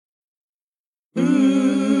Ooh,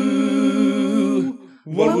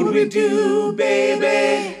 what would we do,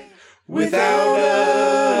 baby, without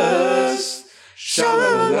us?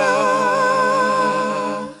 Sha-la-la.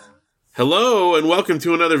 Hello, and welcome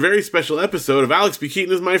to another very special episode of Alex B.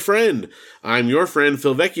 Keaton is My Friend. I'm your friend,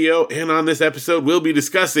 Phil Vecchio, and on this episode, we'll be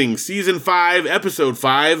discussing Season 5, Episode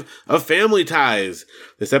 5 of Family Ties.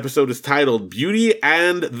 This episode is titled Beauty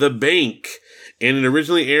and the Bank, and it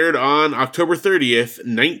originally aired on October 30th,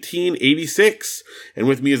 1986. And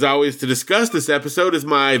with me, as always, to discuss this episode is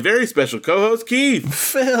my very special co-host, Keith.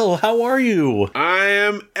 Phil, how are you? I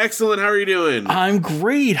am excellent. How are you doing? I'm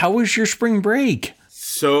great. How was your spring break?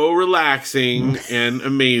 So relaxing and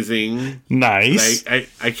amazing. Nice. I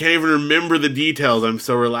can't even remember the details. I'm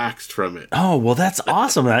so relaxed from it. Oh, well, that's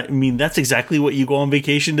awesome. I mean, that's exactly what you go on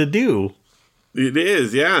vacation to do. It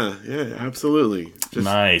is, yeah. Yeah, absolutely.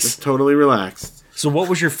 Nice. Just totally relaxed. So what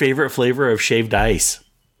was your favorite flavor of shaved ice?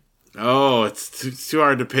 Oh, it's too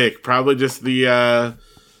hard to pick. Probably just the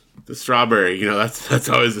strawberry. You know, that's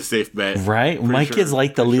always a safe bet. Right? My kids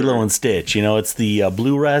like the Lilo and Stitch. You know, it's the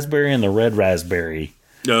blue raspberry and the red raspberry.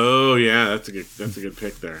 Oh, yeah, that's a good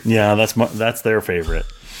pick there. Yeah, that's their favorite.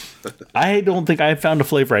 I don't think I found a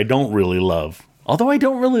flavor I don't really love. Although I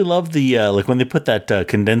don't really love the like when they put that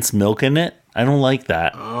condensed milk in it. I don't like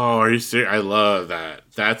that. Oh, are you serious? I love that.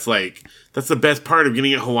 That's the best part of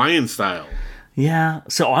getting it Hawaiian style. Yeah,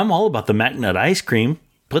 so I'm all about the McNut ice cream.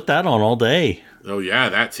 Put that on all day. Oh yeah,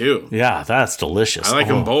 that too. Yeah, that's delicious. I like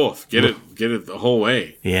them both. Get it the whole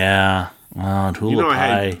way. Yeah. Oh, hula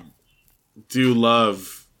pie. I do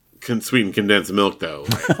love sweetened condensed milk though.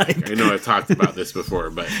 I know I've talked about this before,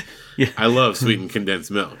 but yeah. I love sweetened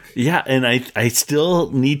condensed milk. Yeah, and I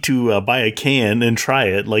still need to buy a can and try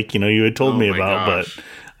it, like you had told me about. Gosh. But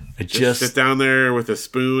I just sit down there with a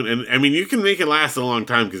spoon, and I mean you can make it last a long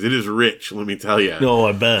time because it is rich. Let me tell you. Oh,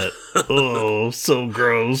 I bet. Oh, so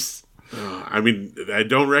gross. I mean, I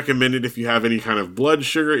don't recommend it if you have any kind of blood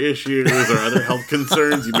sugar issues or other health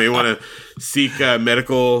concerns. You may want to seek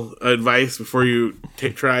medical advice before you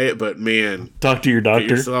try it. But man, talk to your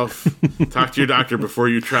doctor. Talk to your doctor before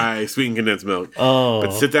you try sweetened condensed milk. Oh,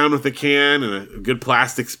 but sit down with a can and a good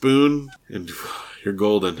plastic spoon, and you're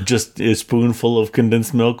golden. Just a spoonful of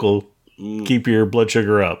condensed milk will keep your blood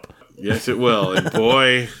sugar up. Yes, it will. And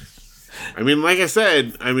boy. I mean, like I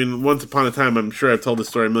said, once upon a time, I'm sure I've told this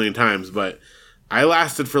story a million times, but I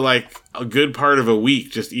lasted for like a good part of a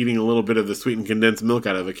week just eating a little bit of the sweetened condensed milk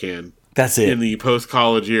out of a can. That's it. In the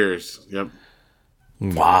post-college years. Yep.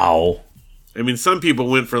 Wow. I mean, some people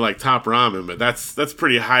went for like top ramen, but that's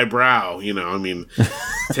pretty highbrow,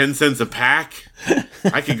 10 cents a pack.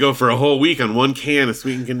 I could go for a whole week on one can of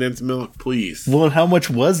sweetened condensed milk, please. Well, how much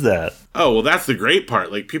was that? Oh, well, that's the great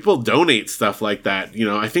part. Like, people donate stuff like that.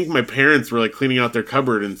 I think my parents were like cleaning out their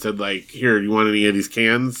cupboard and said like, here, do you want any of these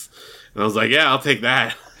cans? And I was like, yeah, I'll take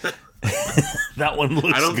that. That one looks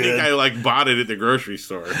good. I don't think I bought it at the grocery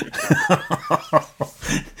store.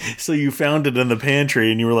 So you found it in the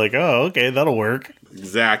pantry and you were like, oh, okay, that'll work.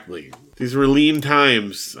 Exactly. These were lean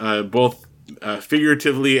times, both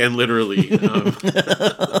figuratively and literally.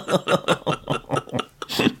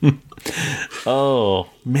 Oh,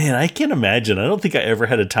 man, I can't imagine. I don't think I ever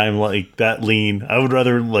had a time like that lean. I would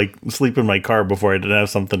rather sleep in my car before I didn't have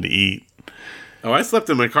something to eat. Oh, I slept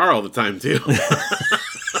in my car all the time, too.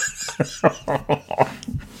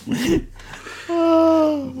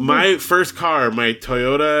 My first car, my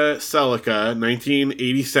Toyota Celica,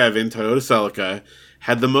 1987 Toyota Celica,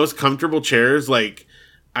 had the most comfortable chairs. Like,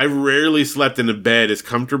 I rarely slept in a bed as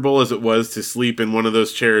comfortable as it was to sleep in one of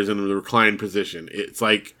those chairs in the reclined position. It's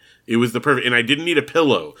like, it was the perfect, and I didn't need a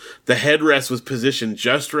pillow. The headrest was positioned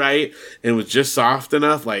just right and was just soft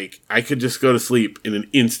enough. Like, I could just go to sleep in an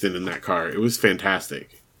instant in that car. It was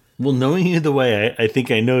fantastic. Well, knowing you the way I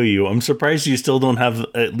think I know you, I'm surprised you still don't have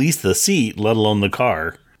at least the seat, let alone the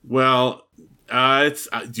car. Well, do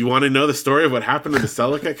you want to know the story of what happened to the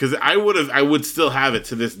Celica? Because I would still have it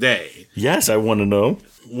to this day. Yes, I want to know.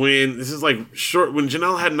 When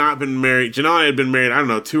Janelle had not been married, Janelle and I had been married, I don't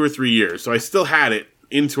know, 2 or 3 years. So I still had it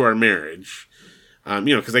into our marriage,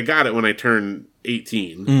 because I got it when I turned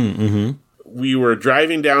 18. Mm-hmm. We were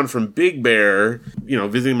driving down from Big Bear,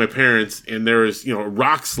 visiting my parents, and there was, a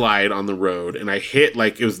rock slide on the road, and I hit,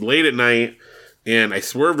 it was late at night, and I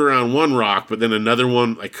swerved around one rock, but then another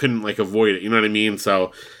one, I couldn't, avoid it, you know what I mean?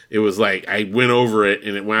 So it was I went over it,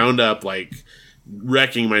 and it wound up,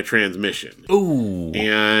 wrecking my transmission. Ooh.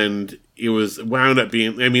 And it wound up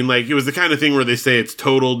being, it was the kind of thing where they say it's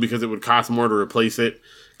totaled because it would cost more to replace it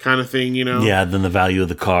kind of thing, Yeah, than the value of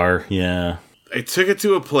the car, yeah. I took it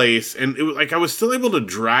to a place, and it was like I was still able to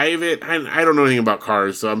drive it. I don't know anything about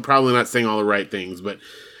cars, so I'm probably not saying all the right things, but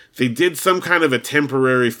they did some kind of a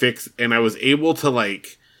temporary fix, and I was able to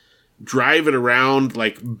like drive it around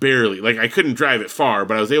like barely. Like I couldn't drive it far,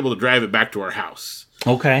 but I was able to drive it back to our house.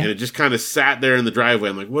 Okay. And it just kind of sat there in the driveway.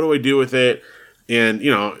 I'm like, what do I do with it? And,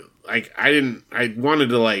 like I wanted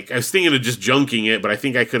to I was thinking of just junking it, but I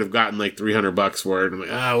think I could have gotten like $300 for it. I'm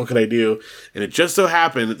like, what could I do? And it just so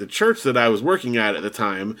happened that the church that I was working at the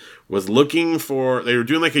time was looking for, they were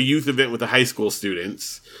doing like a youth event with the high school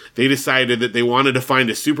students. They decided that they wanted to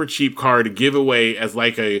find a super cheap car to give away as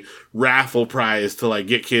like a raffle prize to like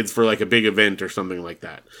get kids for like a big event or something like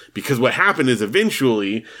that. Because what happened is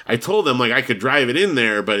eventually I told them like I could drive it in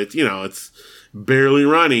there, but it's, it's barely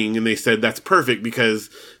running. And they said that's perfect because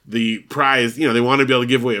the prize, they wanted to be able to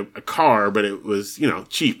give away a car, but it was,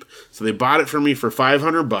 cheap. So they bought it for me for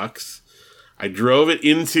 $500. I drove it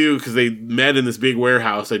because they met in this big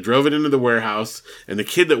warehouse. I drove it into the warehouse, and the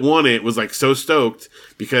kid that won it was like so stoked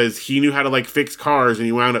because he knew how to like fix cars, and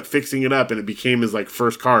he wound up fixing it up, and it became his like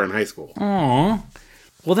first car in high school. Aww.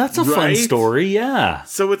 Well, that's a fun story, yeah.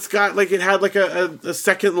 So it had like a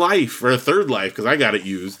second life or a third life because I got it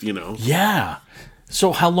used, Yeah.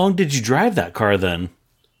 So how long did you drive that car then?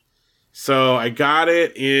 So I got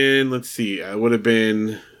it in, let's see, it would have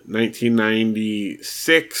been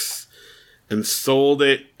 1996 and sold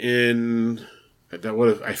it in,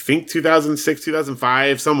 I think 2006,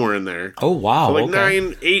 2005, somewhere in there. Oh, wow. So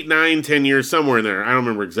like 8, 9, 10 years, somewhere in there. I don't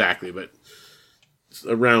remember exactly, but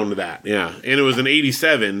around that, yeah. And it was an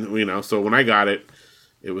 87, so when I got it,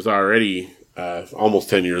 it was already almost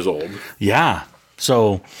 10 years old. Yeah.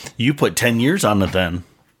 So you put 10 years on it then.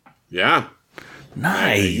 Yeah.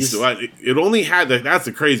 Nice. It only had, that's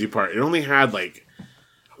the crazy part. It only had I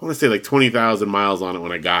want to say 20,000 miles on it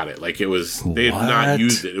when I got it. Like they had not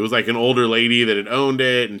used it. It was like an older lady that had owned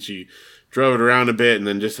it and she drove it around a bit and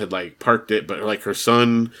then just had parked it. But her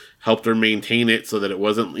son helped her maintain it so that it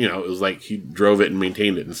wasn't, it was like he drove it and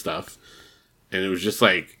maintained it and stuff. And it was just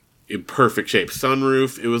in perfect shape.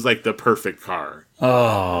 Sunroof. It was like the perfect car.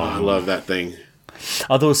 Oh, I love that thing.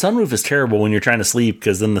 Although a sunroof is terrible when you're trying to sleep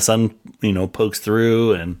because then the sun, pokes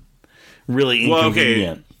through and really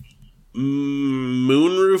inconvenient.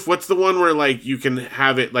 Moonroof. What's the one where you can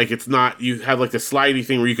have it it's not, you have a slidey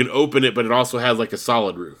thing where you can open it, but it also has a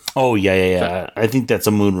solid roof. Oh yeah. I think that's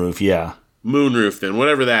a moonroof. Yeah. Moonroof, then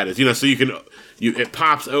whatever that is, so you can it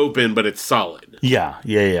pops open, but it's solid. Yeah.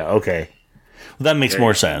 Okay. Well, that makes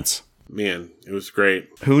more sense. Man, it was great.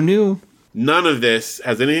 Who knew? None of this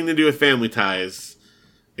has anything to do with Family Ties,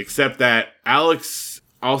 except that Alex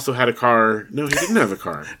also had a car. No, he didn't have a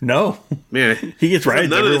car. No. Man, he gets rides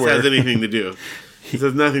none everywhere. of this has anything to do. This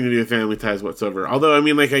has nothing to do with Family Ties whatsoever. Although,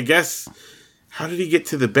 I guess, how did he get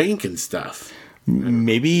to the bank and stuff?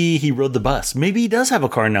 Maybe he rode the bus. Maybe he does have a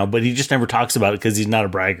car now, but he just never talks about it because he's not a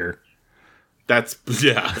bragger. Alex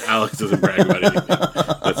doesn't brag about anything.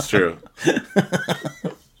 That's true.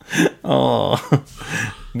 Oh,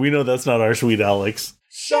 we know that's not our sweet Alex.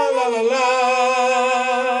 Sha-la-la-la.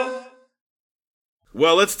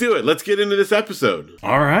 Well, let's do it. Let's get into this episode.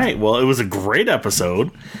 All right. Well, it was a great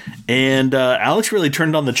episode. And Alex really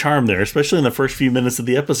turned on the charm there, especially in the first few minutes of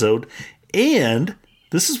the episode. And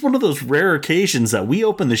this is one of those rare occasions that we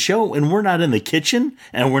open the show and we're not in the kitchen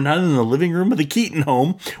and we're not in the living room of the Keaton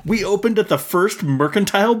home. We opened at the First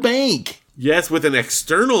Mercantile Bank. Yes, with an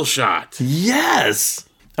external shot. Yes.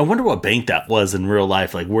 I wonder what bank that was in real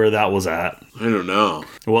life, where that was at. I don't know.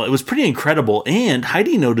 Well, it was pretty incredible. And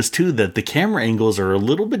Heidi noticed, too, that the camera angles are a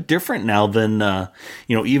little bit different now than,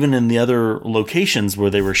 even in the other locations where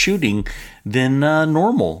they were shooting than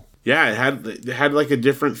normal. Yeah, it had a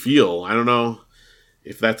different feel. I don't know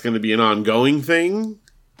if that's going to be an ongoing thing.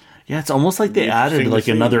 Yeah, it's almost like they added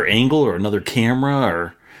another angle or another camera.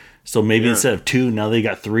 Or so maybe instead of 2, now they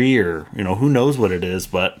got 3 or, who knows what it is,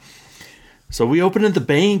 but... So we open at the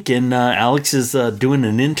bank, and Alex is doing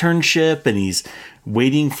an internship, and he's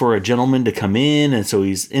waiting for a gentleman to come in, and so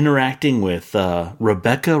he's interacting with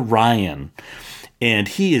Rebecca Ryan, and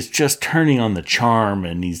he is just turning on the charm,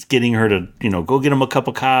 and he's getting her to, go get him a cup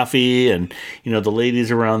of coffee, and, the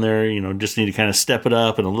ladies around there, just need to kind of step it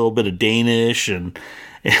up, and a little bit of Danish, and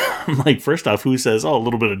I'm like, first off, who says, a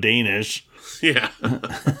little bit of Danish? Yeah.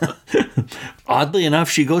 Oddly enough,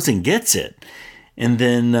 she goes and gets it. And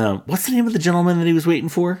then, what's the name of the gentleman that he was waiting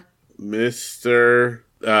for? Mr.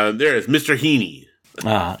 There it is, Mr. Heaney.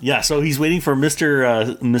 So he's waiting for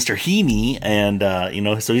Mr. Heaney,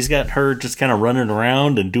 and so he's got her just kind of running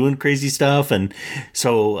around and doing crazy stuff, and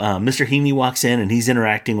so Mr. Heaney walks in and he's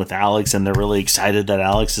interacting with Alex, and they're really excited that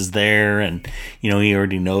Alex is there, and he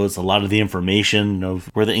already knows a lot of the information of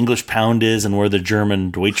where the English pound is and where the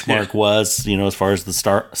German Deutschmark was, as far as the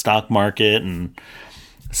stock market, and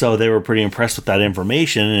so they were pretty impressed with that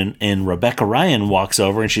information, and Rebecca Ryan walks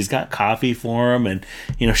over and she's got coffee for him, and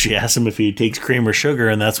she asks him if he takes cream or sugar,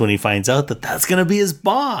 and that's when he finds out that that's going to be his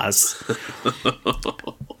boss.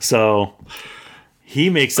 So he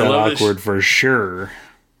makes that awkward for sure.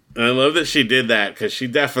 I love that she did that because she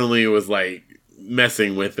definitely was like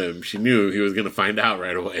messing with him. She knew he was going to find out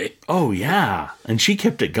right away. Oh yeah, and she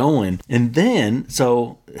kept it going, and then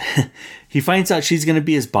so. He finds out she's going to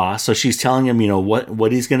be his boss, so she's telling him,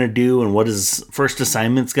 what he's going to do and what his first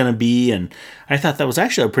assignment's going to be. And I thought that was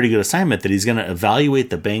actually a pretty good assignment, that he's going to evaluate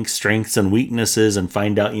the bank's strengths and weaknesses and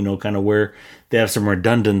find out, kind of where they have some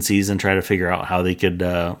redundancies and try to figure out how they could,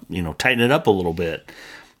 tighten it up a little bit.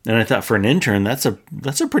 And I thought for an intern, that's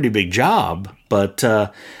a pretty big job. But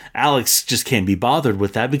Alex just can't be bothered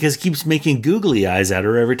with that because he keeps making googly eyes at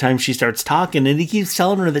her every time she starts talking, and he keeps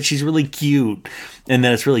telling her that she's really cute, and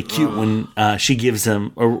that it's really cute when she gives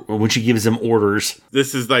him orders.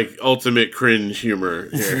 This is like ultimate cringe humor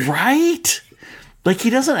here. Right? Like, he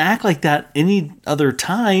doesn't act like that any other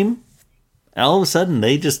time. All of a sudden,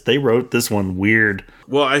 they wrote this one weird.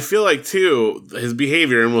 Well, I feel like, too, his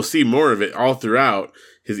behavior, and we'll see more of it all throughout,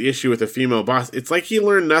 his issue with a female boss, it's like he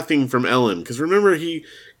learned nothing from Ellen. Because remember, he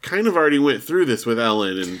kind of already went through this with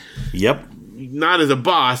Ellen. And yep. Not as a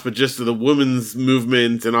boss, but just the women's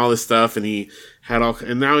movement and all this stuff. And he had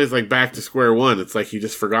and now he's like back to square one. It's like he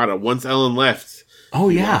just forgot it. Once Ellen left,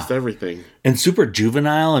 he lost everything. And super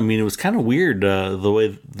juvenile. I mean, it was kind of weird the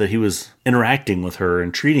way that he was interacting with her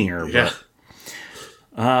and treating her. Yeah.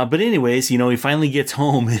 But anyways, he finally gets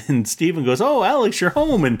home, and Steven goes, "Oh, Alex, you're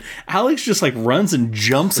home." And Alex just like runs and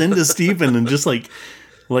jumps into Steven and just like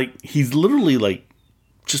he's literally like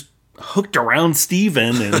just hooked around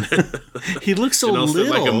Steven, and he looks so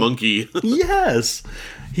little, like a monkey. Yes,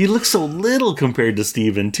 he looks so little compared to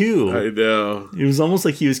Steven too. I know. It was almost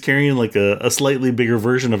like he was carrying like a slightly bigger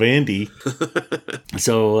version of Andy.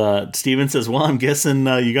 So Steven says, "Well, I'm guessing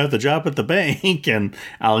you got the job at the bank," and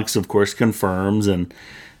Alex, of course, confirms. And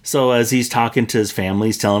so as he's talking to his family,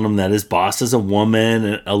 he's telling them that his boss is a woman.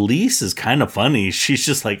 And Elise is kind of funny. She's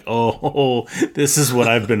just like, "Oh, this is what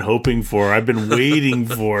I've been hoping for. I've been waiting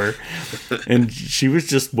for." And she was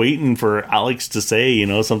just waiting for Alex to say,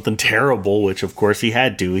 something terrible, which of course he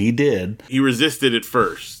had to. He did. He resisted at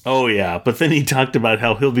first. Oh, yeah. But then he talked about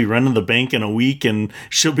how he'll be running the bank in a week and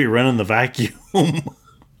she'll be running the vacuum.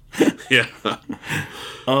 Yeah.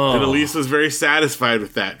 And Elise was very satisfied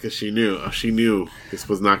with that because she knew this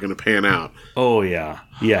was not going to pan out. Oh, yeah.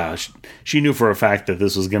 Yeah. She knew for a fact that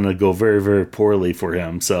this was going to go very, very poorly for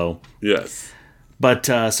him. So, yes. But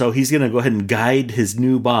so he's going to go ahead and guide his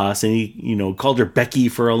new boss. And he, called her Becky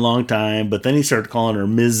for a long time. But then he started calling her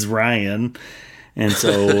Ms. Ryan. And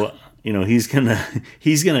so... he's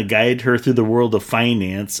gonna guide her through the world of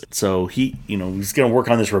finance. So he's gonna work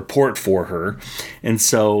on this report for her, and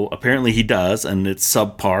so apparently he does, and it's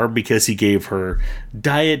subpar because he gave her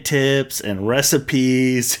diet tips and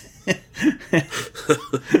recipes.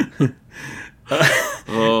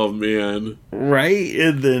 Oh man! Right,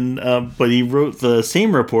 and then but he wrote the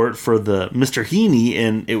same report for the Mr. Heaney,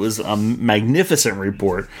 and it was a magnificent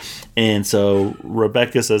report. And so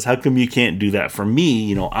Rebecca says, "How come you can't do that for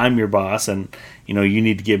me? I'm your boss, and you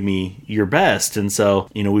need to give me your best." And so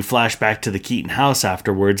we flash back to the Keaton house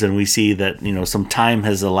afterwards, and we see that some time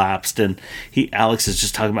has elapsed, and Alex is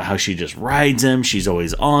just talking about how she just rides him. She's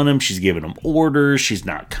always on him. She's giving him orders. She's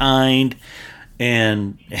not kind.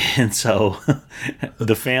 And so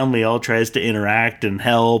the family all tries to interact and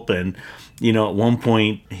help. And, at one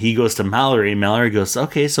point he goes to Mallory. Mallory goes,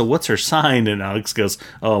 "Okay, so what's her sign?" And Alex goes,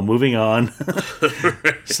 "Oh, moving on."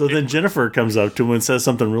 Right. So then Jennifer comes up to him and says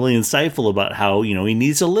something really insightful about how, he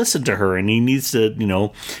needs to listen to her and he needs to,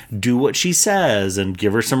 do what she says and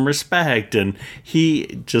give her some respect. And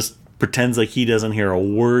he just pretends like he doesn't hear a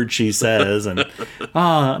word she says, and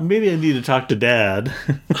maybe I need to talk to Dad.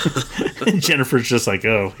 And Jennifer's just like,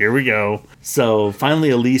 "Oh, here we go." So finally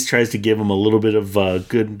Elise tries to give him a little bit of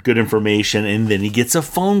good information, and then he gets a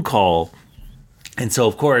phone call. And so,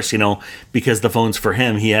 of course, because the phone's for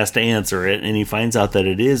him, he has to answer it, and he finds out that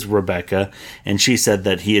it is Rebecca, and she said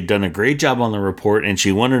that he had done a great job on the report, and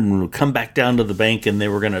she wanted him to come back down to the bank, and they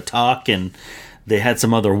were going to talk, and they had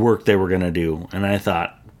some other work they were going to do. And I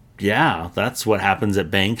thought, yeah, that's what happens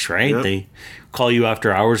at banks, right? Yep. They call you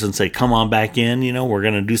after hours and say, come on back in, we're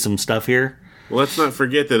going to do some stuff here. Well, let's not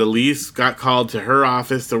forget that Elise got called to her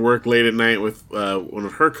office to work late at night with one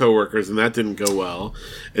of her coworkers, and that didn't go well.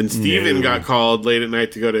 And Steven got called late at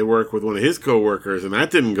night to go to work with one of his coworkers, and that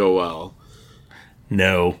didn't go well.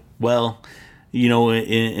 No. Well,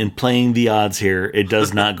 in playing the odds here, it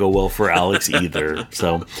does not go well for Alex either.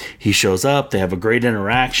 So he shows up, they have a great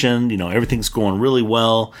interaction, everything's going really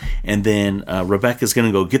well. And then Rebecca's going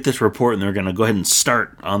to go get this report, and they're going to go ahead and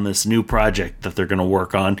start on this new project that they're going to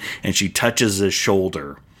work on. And she touches his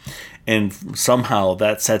shoulder. And somehow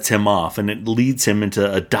that sets him off, and it leads him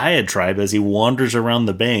into a diatribe as he wanders around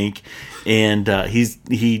the bank. And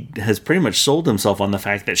he has pretty much sold himself on the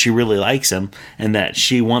fact that she really likes him and that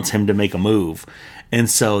she wants him to make a move. And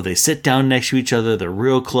so they sit down next to each other. They're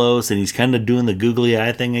real close, and he's kind of doing the googly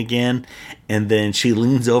eye thing again. And then she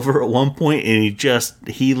leans over at one point, and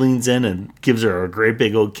he leans in and gives her a great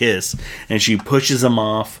big old kiss. And she pushes him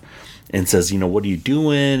off and says, what are you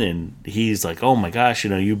doing? And he's like, oh my gosh,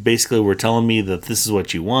 you basically were telling me that this is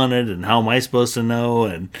what you wanted, and how am I supposed to know?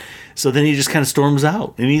 And so then he just kind of storms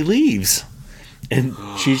out and he leaves. And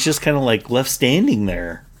she's just kind of like left standing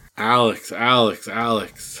there. Alex.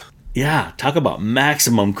 Yeah, talk about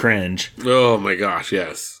maximum cringe. Oh my gosh,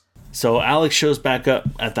 yes. So Alex shows back up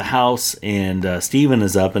at the house, and Steven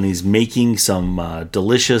is up, and he's making some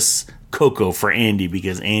delicious cocoa for Andy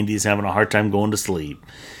because Andy's having a hard time going to sleep.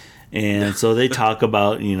 And so they talk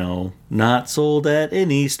about, not sold at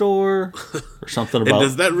any store or something about... And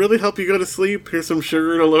does that really help you go to sleep? Here's some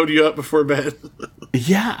sugar to load you up before bed.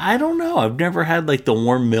 Yeah, I don't know. I've never had like the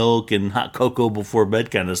warm milk and hot cocoa before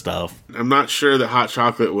bed kind of stuff. I'm not sure that hot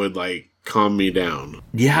chocolate would calm me down.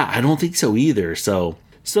 Yeah, I don't think so either. So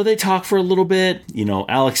they talk for a little bit.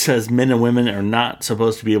 Alex says men and women are not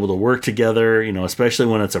supposed to be able to work together, especially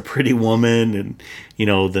when it's a pretty woman. And,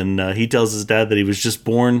 then he tells his dad that he was just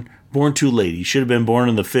born too late. He should have been born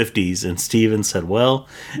in the 50s. And Steven said, well,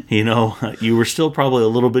 you were still probably a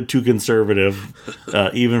little bit too conservative,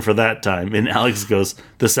 even for that time. And Alex goes,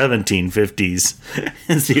 the 1750s.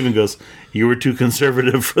 And Steven goes, you were too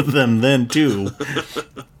conservative for them then, too.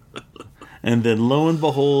 And then lo and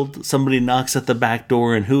behold, somebody knocks at the back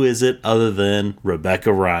door, and who is it other than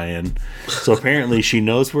Rebecca Ryan? So apparently she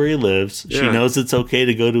knows where he lives. Yeah. She knows it's okay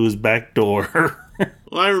to go to his back door.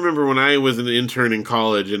 Well, I remember when I was an intern in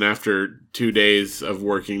college, and after 2 days of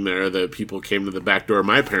working there, the people came to the back door of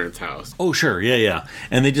my parents' house. Oh, sure. Yeah.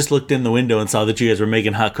 And they just looked in the window and saw that you guys were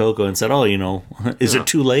making hot cocoa and said, oh, is it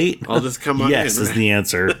too late? I'll just come on yes, in. Yes, is the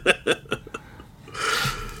answer.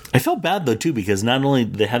 I felt bad, though, too, because not only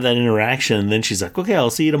did they have that interaction, and then she's like, okay, I'll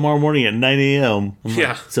see you tomorrow morning at 9 a.m.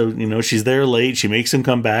 Yeah. So, she's there late. She makes him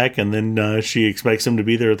come back, and then she expects him to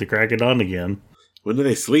be there at the crack of dawn again. When do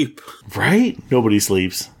they sleep? Right? Nobody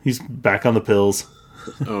sleeps. He's back on the pills.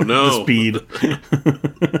 Oh, no. The speed.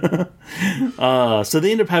 So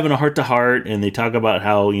they end up having a heart-to-heart, and they talk about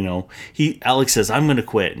how, Alex says, I'm going to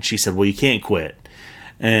quit. And she said, well, you can't quit.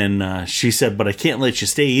 And she said, but I can't let you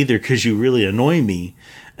stay either because you really annoy me.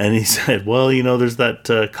 And he said, well, there's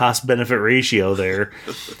that cost-benefit ratio there.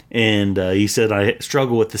 And he said, I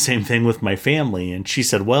struggle with the same thing with my family. And she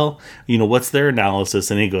said, well, what's their analysis?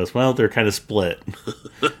 And he goes, well, they're kind of split.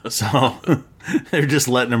 So they're just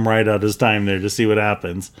letting him ride out his time there to see what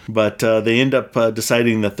happens. But they end up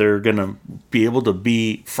deciding that they're going to be able to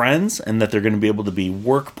be friends and that they're going to be able to be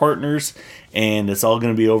work partners. And it's all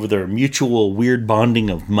going to be over their mutual weird bonding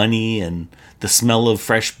of money and the smell of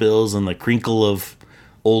fresh bills and the crinkle of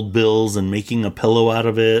old bills and making a pillow out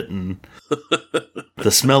of it and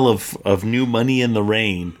the smell of new money in the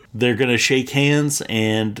rain. They're going to shake hands,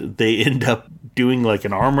 and they end up doing like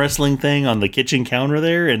an arm wrestling thing on the kitchen counter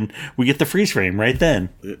there, and we get the freeze frame right then.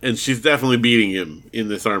 And she's definitely beating him in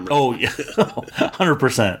this arm wrestling. Oh, yeah.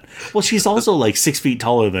 100%. Well, she's also like 6 feet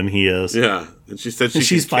taller than he is. Yeah. And she said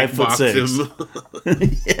she's 5'6".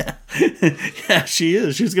 Yeah, she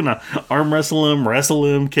is. She's going to arm wrestle him,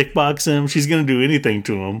 kickbox him. She's going to do anything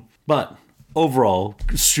to him. But overall,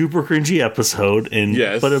 super cringy episode, and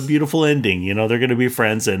yes. But a beautiful ending. They're going to be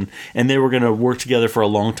friends, and they were going to work together for a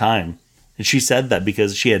long time. And she said that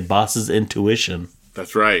because she had boss's intuition.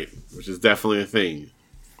 That's right, which is definitely a thing.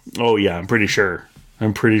 Oh, yeah, I'm pretty sure.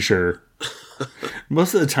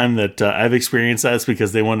 Most of the time that I've experienced that is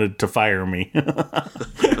because they wanted to fire me.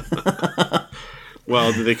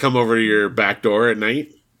 Well, did they come over to your back door at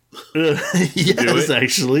night? Yes,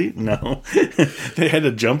 actually. No. They had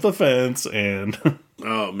to jump the fence and...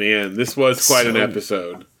 Oh, man. This was quite an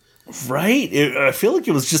episode. Right? I feel like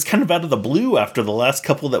it was just kind of out of the blue after the last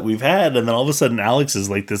couple that we've had, and then all of a sudden Alex is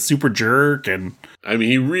like this super jerk, and I mean,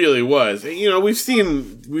 he really was. You know, we've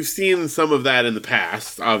seen some of that in the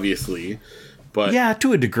past, obviously, but yeah,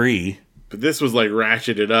 to a degree. But this was like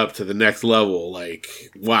ratcheted up to the next level. Like,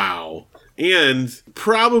 wow. And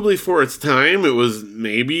probably for its time, it was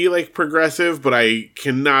maybe like progressive, but I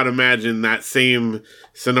cannot imagine that same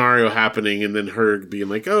scenario happening and then her being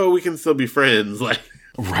like, "Oh, we can still be friends." Like,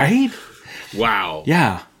 right? Wow.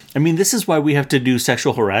 Yeah. I mean, this is why we have to do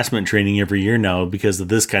sexual harassment training every year now, because of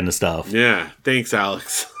this kind of stuff. Yeah. Thanks,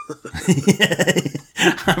 Alex.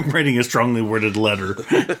 I'm writing a strongly worded letter.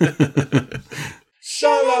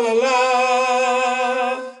 Sha-la-la-la.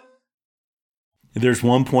 There's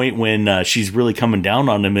one point when she's really coming down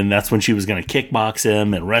on him, and that's when she was going to kickbox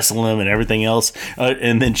him and wrestle him and everything else.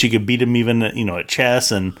 And then she could beat him even, at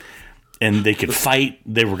chess, and they could fight.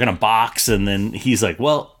 They were going to box, and then he's like,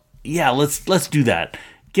 "Well, yeah, let's do that.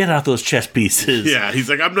 Get out those chess pieces." Yeah, he's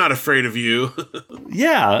like, "I'm not afraid of you."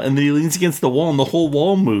 Yeah, and then he leans against the wall, and the whole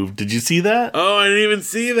wall moved. Did you see that? Oh, I didn't even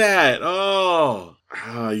see that. Oh,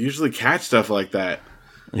 I usually catch stuff like that.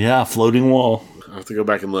 Yeah, floating wall. I'll have to go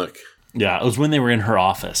back and look. Yeah, it was when they were in her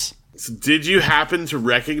office. So did you happen to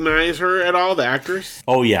recognize her at all, the actress?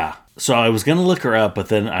 Oh, yeah. So I was going to look her up, but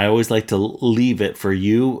then I always like to leave it for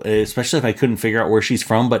you, especially if I couldn't figure out where she's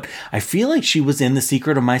from. But I feel like she was in The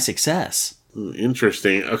Secret of My Success.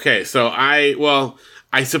 Interesting. Okay, so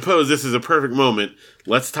I suppose this is a perfect moment.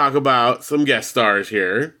 Let's talk about some guest stars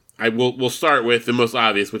here. We'll start with the most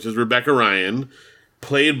obvious, which is Rebecca Ryan,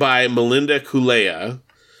 played by Melinda Kulea.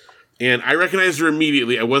 And I recognized her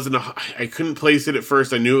immediately. I couldn't place it at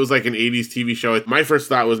first. I knew it was like an 80s TV show. My first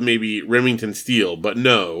thought was maybe Remington Steele, but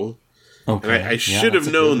no. Okay. And I should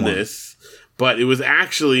have known this, but it was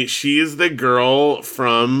actually, she is the girl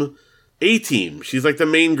from A-Team. She's like the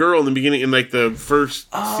main girl in the beginning, in like the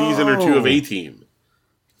first season or two of A-Team.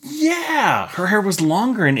 Yeah, her hair was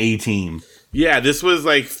longer in A-Team. Yeah, this was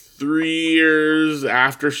like 3 years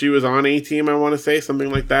after she was on A-Team, I want to say. Something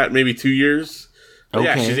like that. Maybe 2 years. Okay.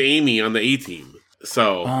 Yeah, she's Amy on the A-Team.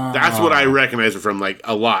 So that's what I recognize her from, like,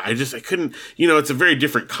 a lot. I couldn't, it's a very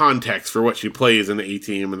different context for what she plays in the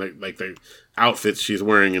A-Team and the outfits she's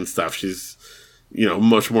wearing and stuff. She's,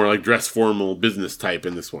 much more like dress formal business type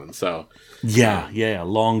in this one. So yeah,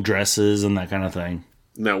 long dresses and that kind of thing.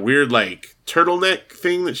 That weird like turtleneck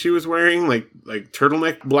thing that she was wearing, like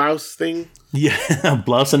turtleneck blouse thing. Yeah,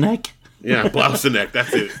 blouse and neck. Yeah, blouse and neck.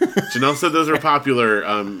 That's it. Janelle said those were popular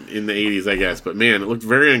in the 80s, I guess. But man, it looked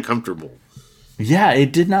very uncomfortable. Yeah,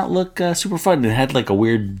 it did not look super fun. It had like a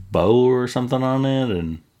weird bow or something on it,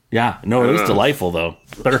 and yeah, no, it was delightful though.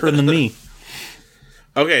 Better than me.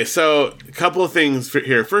 Okay, so a couple of things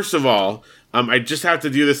here. First of all, I just have to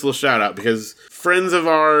do this little shout out because friends of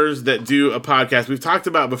ours that do a podcast we've talked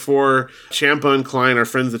about before, Champa and Klein, our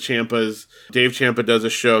friends the Champas. Dave Champa does a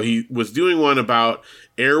show. He was doing one about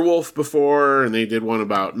Airwolf before, and they did one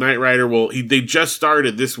about Knight Rider. Well, they just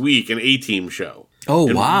started this week an A-Team show. Oh,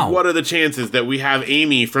 and wow. What are the chances that we have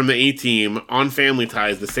Amy from the A-Team on Family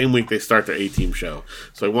Ties the same week they start their A-Team show?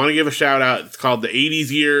 So I want to give a shout out. It's called The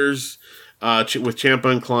 80s Years with Champa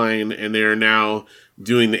and Klein, and they are now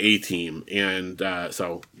doing the A-Team. And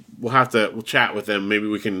so we'll chat with them. Maybe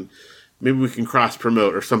we can cross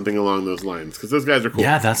promote or something along those lines because those guys are cool.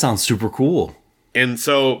 Yeah, that sounds super cool. And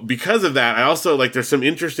so because of that, I also there's some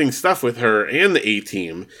interesting stuff with her and the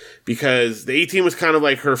A-Team because the A-Team was kind of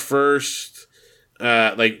like her first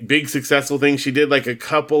big successful thing. She did like a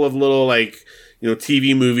couple of little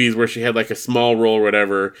TV movies where she had like a small role or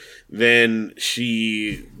whatever. Then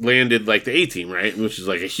she landed like the A-Team, right? Which is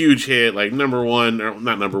like a huge hit, like number one, or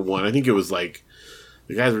not number one. I think it was like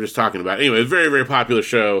the guys were just talking about it. Anyway, it was a very, very popular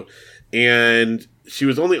show. And she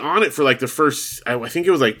was only on it for like the first, I think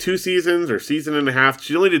it was like 2 seasons or season and a half.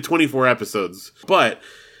 She only did 24 episodes. But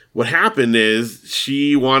what happened is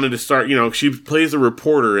she wanted to start, she plays a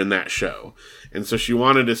reporter in that show. And so she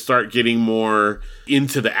wanted to start getting more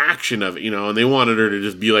into the action of it, and they wanted her to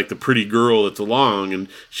just be like the pretty girl that's along. And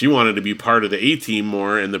she wanted to be part of the A-Team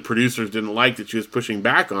more. And the producers didn't like that she was pushing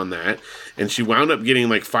back on that. And she wound up getting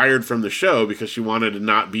like fired from the show because she wanted to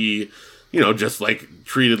not be, just like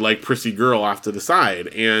treated like prissy girl off to the side.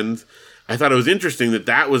 And I thought it was interesting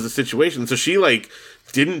that was the situation. So she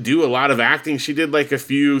didn't do a lot of acting. She did like a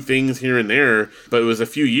few things here and there, but it was a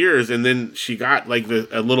few years. And then she got like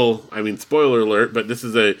spoiler alert, but this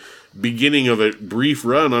is a beginning of a brief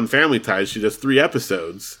run on Family Ties. She does 3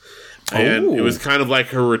 episodes. And it was kind of like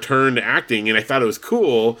her return to acting. And I thought it was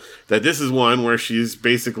cool that this is one where she's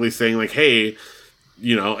basically saying like, hey,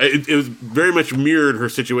 you know, it was very much mirrored her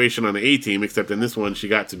situation on the A-Team, except in this one she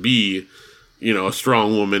got to be, you know, a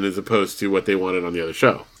strong woman as opposed to what they wanted on the other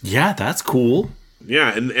show. Yeah, that's cool.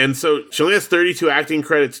 Yeah, and so she only has 32 acting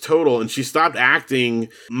credits total, and she stopped acting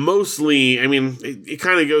mostly, I mean, it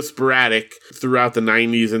kind of goes sporadic throughout the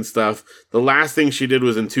 90s and stuff. The last thing she did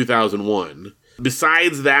was in 2001.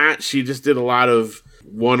 Besides that, she just did a lot of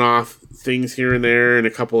one-off things here and there and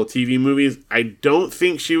a couple of TV movies. I don't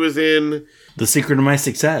think she was in The Secret of My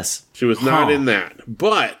Success. She was not in that.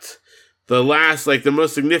 But the last, like the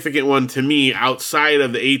most significant one to me outside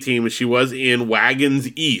of the A-Team, she was in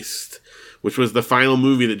Wagons East, which was the final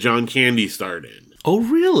movie that John Candy starred in. Oh,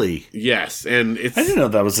 really? Yes, and I didn't know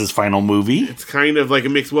that was his final movie. It's kind of like a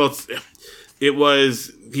mix. Well, it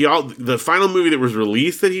was the final movie that was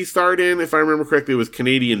released that he starred in, if I remember correctly, was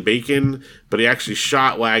Canadian Bacon, but he actually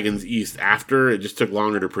shot Wagons East after. It just took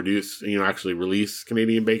longer to produce, actually release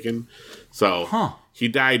Canadian Bacon. So he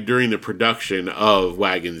died during the production of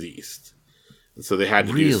Wagons East. And so they had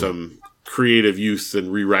to do some creative use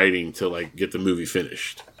and rewriting to like get the movie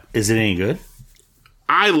finished. Is it any good?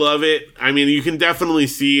 I love it. I mean, you can definitely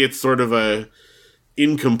see it's sort of a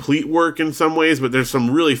incomplete work in some ways, but there's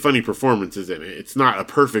some really funny performances in it. It's not a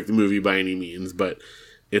perfect movie by any means, but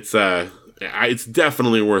it's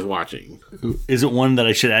definitely worth watching. Is it one that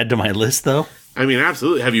I should add to my list, though? I mean,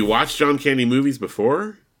 absolutely. Have you watched John Candy movies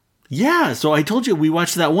before? Yeah, so I told you we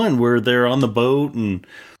watched that one where they're on the boat and...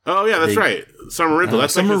 Oh, yeah, that's right. Summer Rental.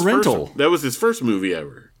 That's Summer Rental. That was his first movie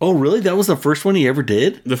ever. Oh, really? That was the first one he ever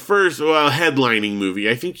did? The first, headlining movie.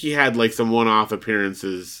 I think he had, like, some one-off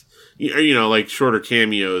appearances, like shorter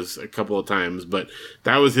cameos a couple of times, but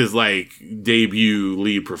that was his, like, debut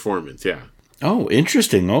lead performance, yeah. Oh,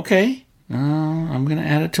 interesting. Okay. I'm going to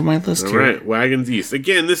add it to my list here. All right, Wagons East.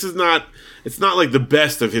 Again, it's not like the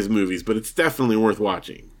best of his movies, but it's definitely worth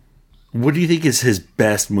watching. What do you think is his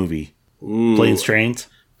best movie? Ooh. Planes, Trains?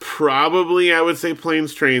 Probably, I would say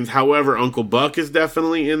Planes, Trains. However, Uncle Buck is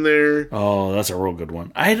definitely in there. Oh, that's a real good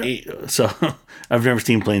one. So, I've never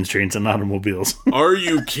seen Planes, Trains, and Automobiles. Are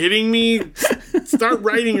you kidding me? Start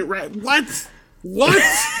writing it right. What?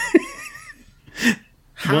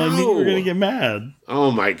 How? Well, I mean, we're going to get mad. Oh,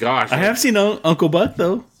 my gosh. I have seen Uncle Buck,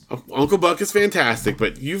 though. Uncle Buck is fantastic,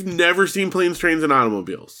 but you've never seen Planes, Trains, and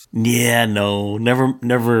Automobiles. Yeah, no.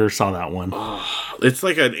 Never saw that one. It's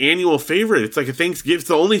like an annual favorite. It's like a Thanksgiving. It's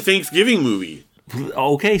the only Thanksgiving movie.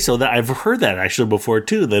 Okay, so that I've heard that actually before,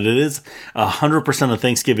 too, that it is 100% a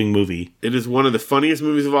Thanksgiving movie. It is one of the funniest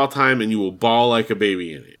movies of all time, and you will bawl like a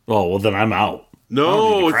baby in it. Oh, well, then I'm out.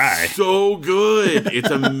 No, it's so good. It's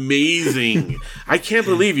amazing. I can't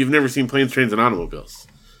believe you've never seen Planes, Trains, and Automobiles.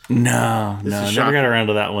 No, never got around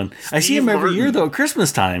to that one. I see him every year, though, at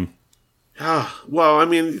Christmas time. Well, I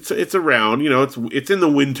mean, it's around. It's in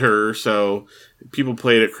the winter, so people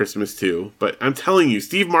play it at Christmas, too. But I'm telling you,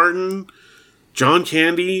 Steve Martin, John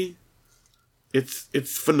Candy, it's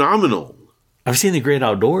phenomenal. I've seen The Great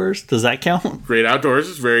Outdoors. Does that count? Great Outdoors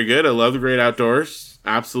is very good. I love The Great Outdoors.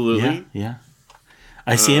 Absolutely. Yeah.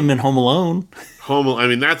 I see him in Home Alone. I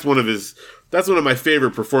mean, that's one of my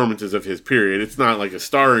favorite performances of his period. It's not like a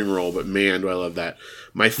starring role, but man, do I love that.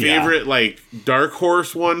 My favorite, like, dark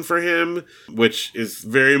horse one for him, which is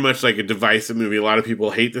very much like a divisive movie. A lot of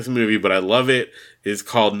people hate this movie, but I love it, is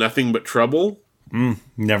called Nothing But Trouble.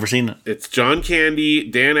 Never seen it. It's John Candy,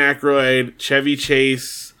 Dan Aykroyd, Chevy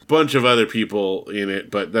Chase, a bunch of other people in it,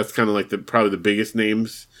 but that's kind of like probably the biggest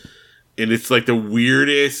names. And it's like the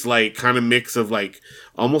weirdest, like, kind of mix of, like,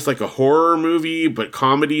 almost like a horror movie, but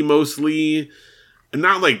comedy mostly. And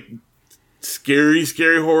not like scary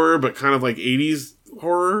horror, but kind of like 80s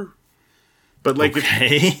horror. But like,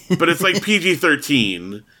 but it's like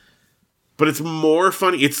PG-13. But it's more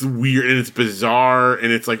funny. It's weird and it's bizarre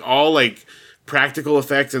and it's like all like practical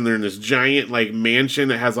effects, and they're in this giant like mansion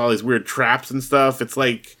that has all these weird traps and stuff. It's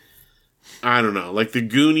like, I don't know, like the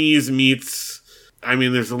Goonies meets. I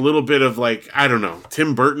mean, there's a little bit of like, I don't know,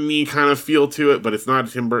 Tim Burton-y kind of feel to it, but it's not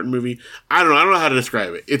a Tim Burton movie. I don't know how to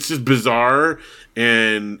describe it. It's just bizarre,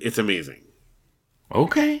 and it's amazing.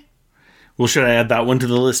 Okay. Well, should I add that one to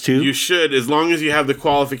the list too? You should, as long as you have the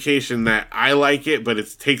qualification that I like it, but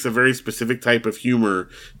it takes a very specific type of humor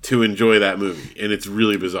to enjoy that movie, and it's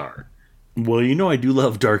really bizarre. Well, I do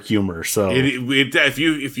love dark humor, so... If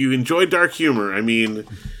you enjoy dark humor, I mean,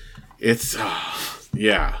 it's...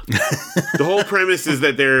 Yeah. The whole premise is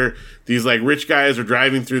that these like rich guys are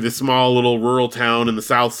driving through this small little rural town in the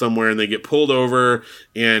south somewhere, and they get pulled over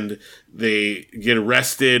and they get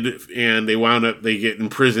arrested, and they get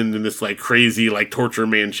imprisoned in this like crazy like torture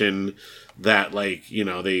mansion that like, you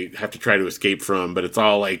know, they have to try to escape from, but it's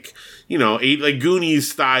all like, you know, like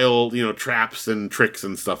Goonies style, you know, traps and tricks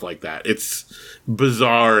and stuff like that. It's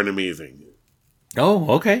bizarre and amazing. Oh,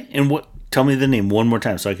 okay. And tell me the name one more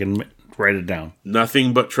time so I can write it down.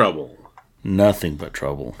 Nothing But Trouble. Nothing But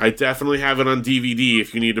Trouble. I definitely have it on DVD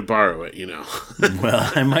if you need to borrow it, you know.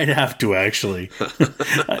 Well, I might have to, actually.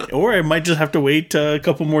 Or I might just have to wait a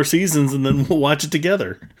couple more seasons and then we'll watch it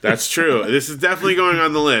together. That's true. This is definitely going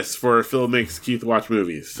on the list for Phil Makes Keith Watch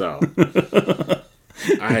Movies, so.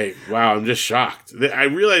 I'm just shocked. I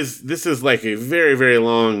realize this is like a very, very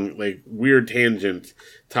long, like weird tangent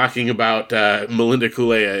talking about Melinda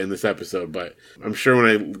Kulea in this episode, but I'm sure when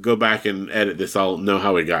I go back and edit this, I'll know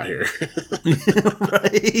how we got here.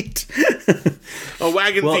 Right. Oh,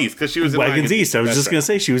 Wagons East, because she was in Wagons East. I was just going to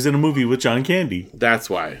say she was in a movie with John Candy. That's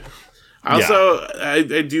why. Also, I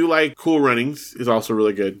do like Cool Runnings is also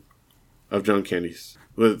really good of John Candy's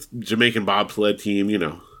with Jamaican bobsled team, you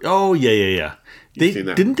know. Oh, yeah.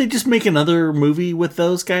 Didn't they just make another movie with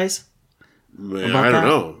those guys? Man, I don't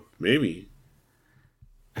know. Maybe.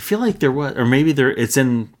 I feel like there was, or maybe it's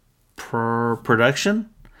in production.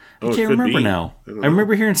 I can't remember now. I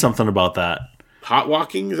remember hearing something about that. Hot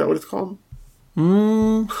Walking, is that what it's called?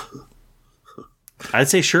 I'd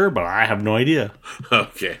say sure, but I have no idea.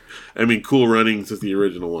 Okay. I mean, Cool Runnings is the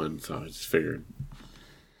original one, so I just figured.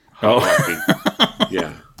 Hot Walking.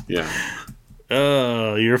 Yeah.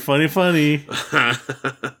 Oh, you're funny.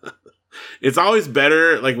 It's always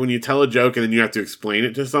better, like, when you tell a joke and then you have to explain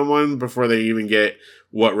it to someone before they even get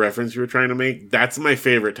what reference you were trying to make. That's my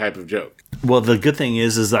favorite type of joke. Well, the good thing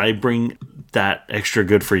is I bring that extra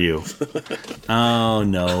good for you. Oh,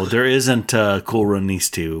 no. There isn't Cool Runnings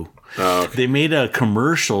 2. Oh, okay. They made a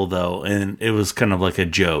commercial, though, and it was kind of like a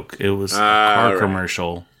joke. It was a car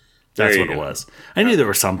commercial. That's what it was. I knew there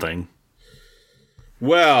was something.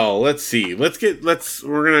 Well, let's see. We're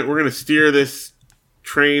gonna steer this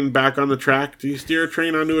train back on the track. Do you steer a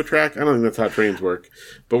train onto a track? I don't think that's how trains work.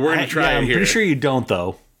 But we're gonna try it here. I'm pretty sure you don't,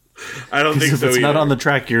 though. I don't think so. If it's not on the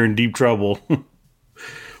track, you're in deep trouble.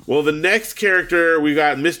 Well, the next character we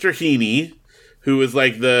got Mr. Heaney, who was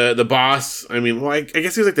like the boss. I mean, well, I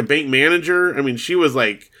guess he was like the bank manager. I mean, she was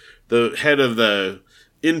like the head of the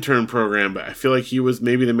intern program, but I feel like he was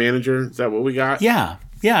maybe the manager. Is that what we got? Yeah,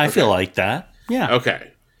 I feel like that. Yeah.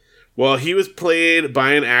 Okay. Well, he was played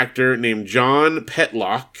by an actor named John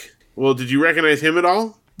Petlock. Well, did you recognize him at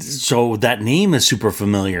all? So that name is super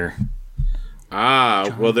familiar.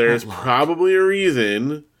 Well, there's probably a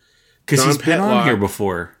reason. Because he's been on here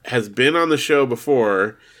before. Has been on the show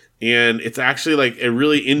before, and it's actually like a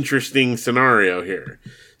really interesting scenario here.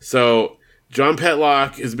 So, John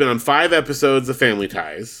Petlock has been on 5 episodes of Family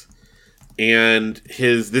Ties. And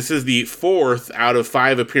this is the 4th out of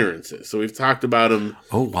 5 appearances. So we've talked about him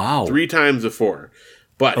 3 times before.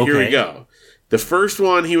 But here we go. The first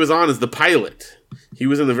one he was on is the pilot. He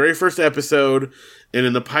was in the very first episode. And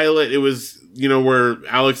in the pilot, it was, you know, where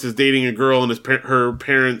Alex is dating a girl and her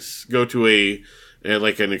parents go to a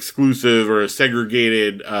like an exclusive or a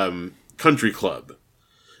segregated country club.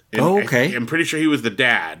 And I'm pretty sure he was the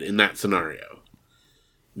dad in that scenario.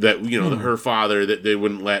 That, you know, her father, that they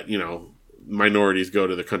wouldn't let, you know, minorities go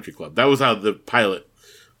to the country club. That was how the pilot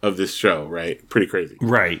of this show, right? Pretty crazy.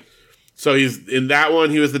 Right. So he's in that one,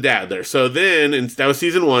 he was the dad there. So then, and that was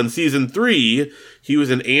season 1. Season 3, he was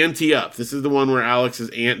an Auntie Up. This is the one where Alex's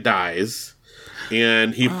aunt dies.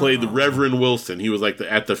 And he played the Reverend Wilson. He was like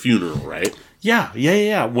at the funeral, right?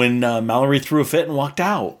 Yeah. When Mallory threw a fit and walked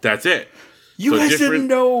out. That's it. You guys didn't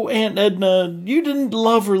know Aunt Edna. You didn't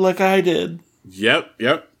love her like I did.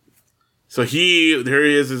 Yep. So there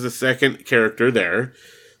he is as a second character there.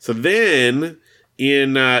 So then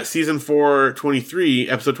in season 4, 23,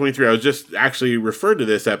 episode 23, I was just actually referred to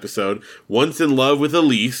this episode, Once in Love with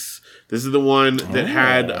Elise. This is the one that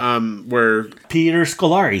had where Peter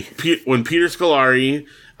Scolari. When Peter Scolari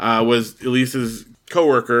was Elise's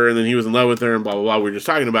coworker, and then he was in love with her, and blah blah blah. We were just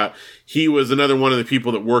talking about. He was another one of the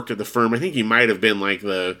people that worked at the firm. I think he might have been like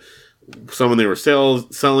someone they were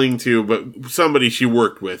selling to, but somebody she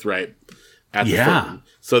worked with, right? At the firm.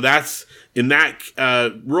 So that's in that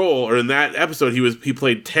role, or in that episode, he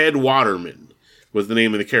played Ted Waterman was the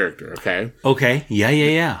name of the character. Okay.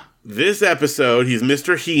 Yeah. This episode, he's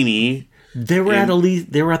Mr. Heaney. They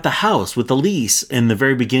were at the house with Elise in the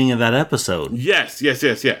very beginning of that episode. Yes.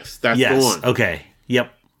 That's the one. Okay.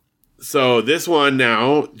 Yep. So this one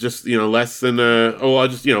now, just, less than,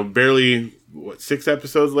 barely, 6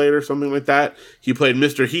 episodes later, something like that, he played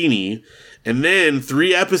Mr. Heaney. And then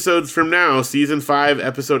 3 episodes from now, season 5,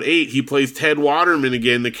 episode 8, he plays Ted Waterman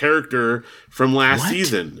again, the character from last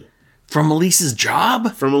season. From Elise's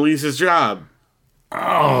Job? From Elise's Job.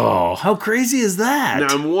 Oh, how crazy is that? Now,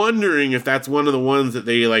 I'm wondering if that's one of the ones that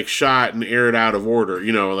they, shot and aired out of order,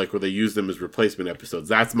 where they use them as replacement episodes.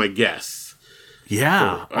 That's my guess.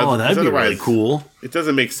 Yeah. That'd be really cool. It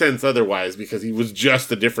doesn't make sense otherwise, because he was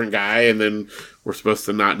just a different guy, and then we're supposed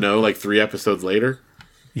to not know, 3 episodes later.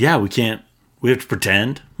 Yeah, we can't. We have to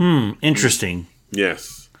pretend. Interesting.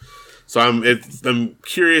 Yes. So I'm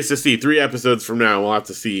curious to see 3 episodes from now. We'll have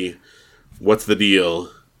to see what's the deal.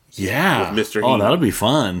 Yeah. With Mr. Oh, that'll be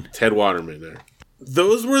fun. Ted Waterman there.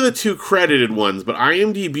 Those were the 2 credited ones, but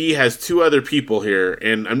IMDb has 2 other people here,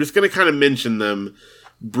 and I'm just going to kind of mention them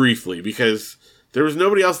briefly because there was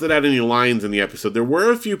nobody else that had any lines in the episode. There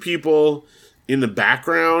were a few people in the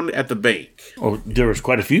background at the bank. Oh, there was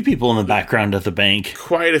quite a few people in the background at the bank.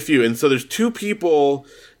 Quite a few. And so there's 2 people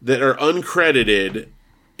that are uncredited,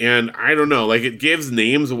 and I don't know, it gives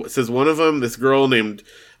names. It says one of them, this girl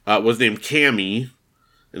was named Cammie,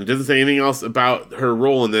 and it doesn't say anything else about her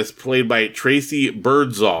role in this, played by Tracy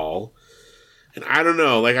Birdsall. And I don't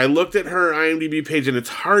know, I looked at her IMDb page, and it's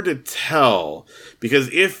hard to tell, because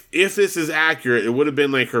if this is accurate, it would have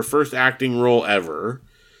been her first acting role ever.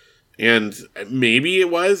 And maybe it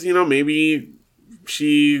was, maybe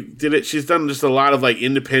she did it. She's done just a lot of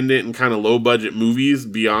independent and kind of low budget movies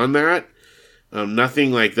beyond that.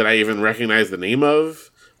 Nothing that I even recognize the name of.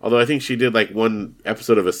 Although I think she did 1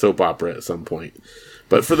 episode of a soap opera at some point.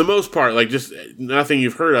 But for the most part, just nothing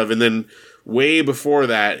you've heard of. And then way before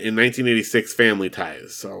that, in 1986, Family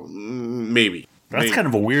Ties. So maybe. That's kind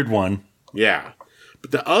of a weird one. Yeah. But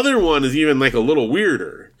the other one is even a little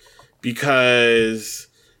weirder. Because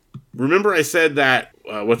remember I said that,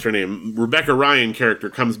 what's her name? Rebecca Ryan character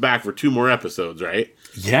comes back for 2 more episodes, right?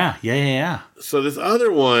 Yeah. So this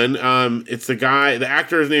other one, it's the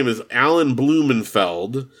actor's name is Alan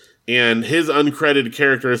Blumenfeld, and his uncredited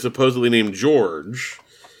character is supposedly named George.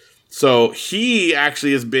 So he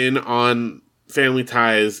actually has been on Family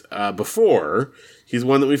Ties before. He's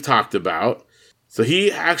one that we've talked about. So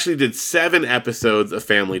he actually did 7 episodes of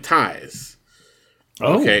Family Ties.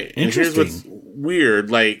 Oh, okay. Interesting. And here's what's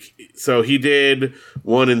weird. So he did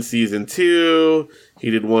 1 in season 2. He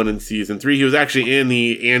did 1 in season 3. He was actually in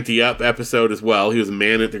the Ante Up episode as well. He was a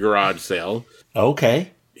man at the garage sale.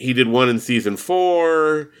 Okay. He did 1 in season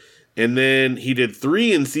 4. And then he did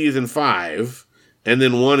 3 in season 5. And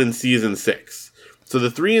then 1 in season 6. So the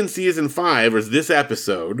 3 in season 5 was this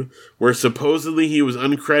episode where supposedly he was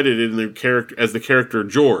uncredited in the character as the character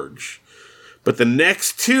George. But the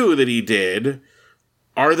next 2 that he did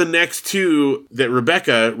are the next 2 that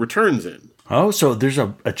Rebecca returns in. Oh, so there's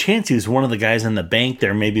a chance he was one of the guys in the bank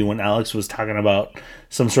there, maybe when Alex was talking about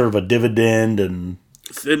some sort of a dividend and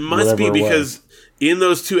it must be because in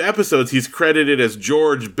those 2 episodes, he's credited as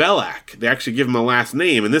George Bellac. They actually give him a last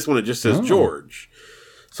name, and this one it just says George.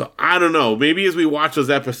 So I don't know. Maybe as we watch those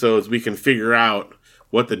episodes, we can figure out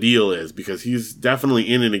what the deal is, because he's definitely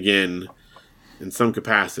in it again in some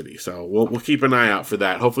capacity. So we'll keep an eye out for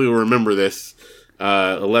that. Hopefully we'll remember this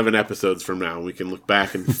 11 episodes from now. We can look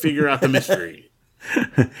back and figure out the mystery.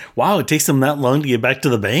 Wow, it takes him that long to get back to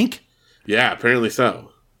the bank? Yeah, apparently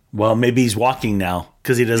so. Well, maybe he's walking now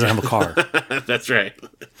because he doesn't have a car. That's right.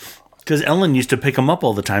 Because Ellen used to pick him up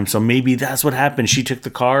all the time, so maybe that's what happened. She took the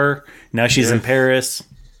car. Now she's in Paris.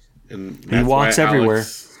 And he walks everywhere.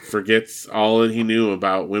 Alex forgets all that he knew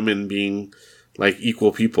about women being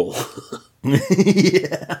equal people.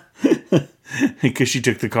 Yeah. Because she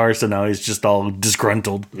took the car, so now he's just all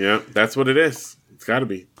disgruntled. Yeah, that's what it is. It's got to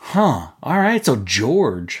be. Huh. All right, so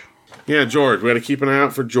George. Yeah, George. We got to keep an eye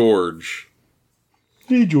out for George.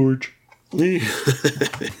 Hey, George. And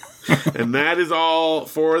that is all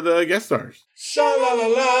for the guest stars.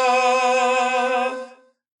 Sha-la-la-la.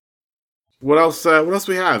 What else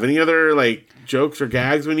we have? Any other jokes or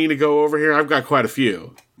gags we need to go over here? I've got quite a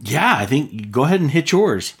few. Yeah, I think go ahead and hit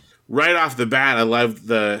yours. Right off the bat, I loved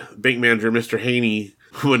the bank manager, Mr. Haney,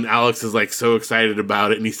 when Alex is so excited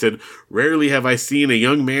about it, and he said, "Rarely have I seen a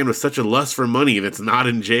young man with such a lust for money that's not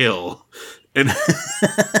in jail." And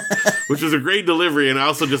which was a great delivery, and I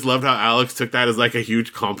also just loved how Alex took that as a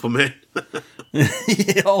huge compliment.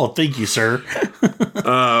 Oh, thank you, sir.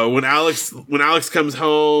 When Alex comes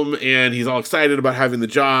home and he's all excited about having the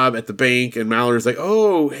job at the bank, and Mallory's like,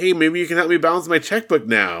 "Oh, hey, maybe you can help me balance my checkbook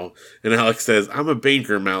now." And Alex says, "I'm a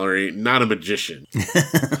banker, Mallory, not a magician."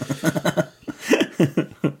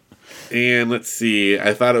 And let's see.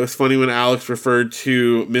 I thought it was funny when Alex referred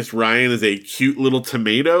to Miss Ryan as a cute little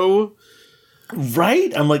tomato.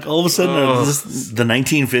 Right? I'm like, all of a sudden, is this the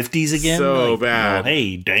 1950s again? So like, bad. Oh,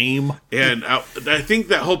 hey, dame. And I think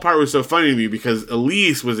that whole part was so funny to me because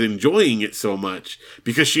Elise was enjoying it so much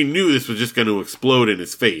because she knew this was just going to explode in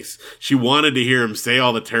his face. She wanted to hear him say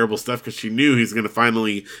all the terrible stuff because she knew he's going to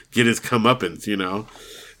finally get his comeuppance, you know?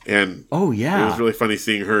 And oh, yeah. It was really funny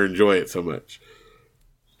seeing her enjoy it so much.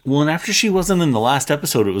 Well, and after she wasn't in the last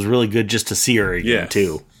episode, it was really good just to see her again,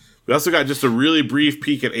 too. We also got just a really brief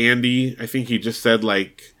peek at Andy. I think he just said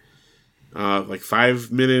like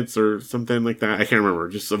 5 minutes or something like that. I can't remember.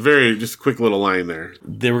 Just a quick little line there.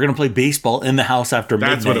 They were going to play baseball in the house after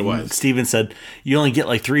midnight. That's what it was. Steven said, you only get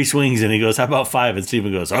like 3 swings. And he goes, how about 5? And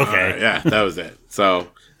Steven goes, okay. Yeah, that was it. So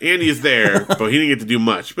Andy is there, but he didn't get to do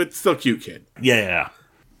much. But still cute kid. Yeah.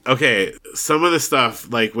 Okay, some of the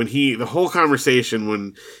stuff, like the whole conversation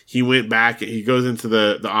when he went back, he goes into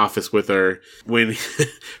the office with her. When,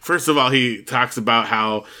 first of all, he talks about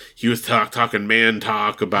how he was talking man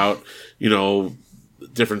talk about,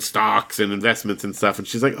 different stocks and investments and stuff. And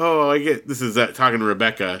she's like, this is talking to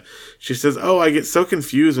Rebecca. She says, I get so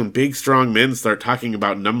confused when big, strong men start talking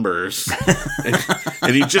about numbers.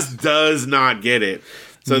 and he just does not get it.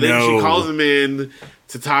 So then she calls him in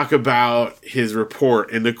to talk about his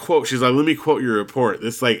report. And the quote, she's like, let me quote your report.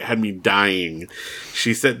 This had me dying.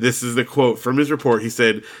 She said, this is the quote from his report. He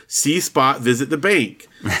said, see Spot, visit the bank.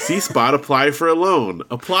 See Spot, apply for a loan.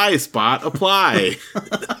 Apply, Spot, apply.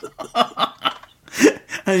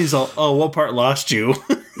 And he's all, what part lost you?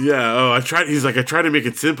 Yeah. He's like, I tried to make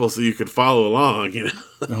it simple so you could follow along,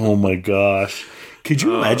 Oh my gosh. Could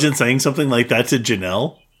you imagine saying something like that to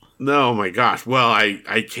Janelle? No, oh my gosh. Well,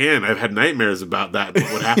 I can. I've had nightmares about that, but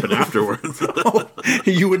what happened afterwards.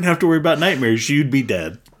 You wouldn't have to worry about nightmares. You'd be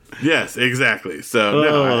dead. Yes, exactly. So,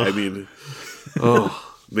 no, I mean,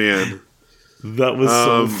 oh, man. That was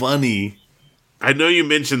so funny. I know you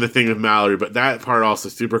mentioned the thing with Mallory, but that part also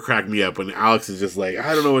super cracked me up when Alex is just like,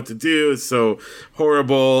 I don't know what to do. It's so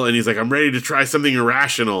horrible. And he's like, I'm ready to try something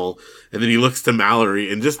irrational. And then he looks to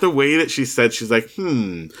Mallory, and just the way that she said, she's like,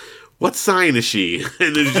 what sign is she?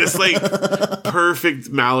 And it's just perfect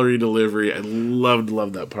Mallory delivery. I loved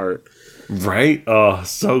that part. Right? Oh,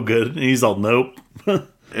 so good. And he's all, nope. And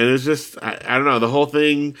it's just, I don't know, the whole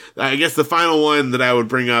thing. I guess the final one that I would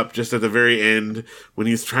bring up just at the very end when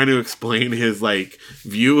he's trying to explain his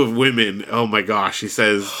view of women. Oh my gosh. He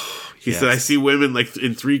said, I see women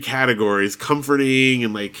in 3 categories: comforting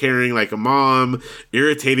and caring like a mom,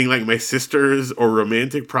 irritating like my sisters, or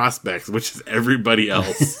romantic prospects, which is everybody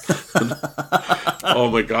else. Oh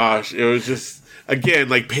my gosh. It was just, again,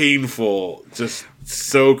 painful, just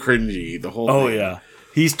so cringy, the whole thing. Oh yeah.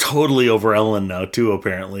 He's totally over Ellen now too,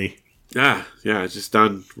 apparently. Yeah, it's just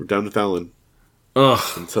done. We're done with Ellen. Ugh.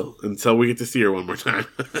 Until we get to see her one more time.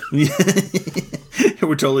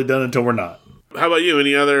 We're totally done until we're not. How about you?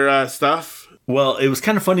 Any other stuff? Well, it was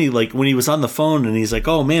kind of funny, when he was on the phone and he's like,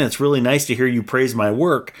 oh man, it's really nice to hear you praise my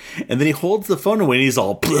work. And then he holds the phone away and he's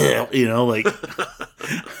all,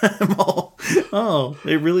 I'm all, oh,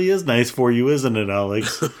 it really is nice for you, isn't it,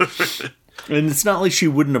 Alex? And it's not like she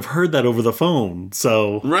wouldn't have heard that over the phone,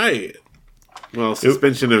 so... Right. Well,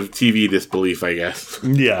 suspension of TV disbelief, I guess.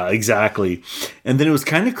 Yeah, exactly. And then it was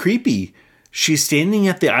kind of creepy. She's standing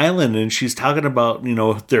at the island and she's talking about,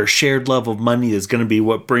 their shared love of money is going to be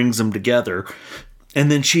what brings them together.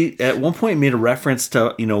 And then she, at one point, made a reference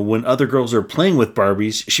to, when other girls are playing with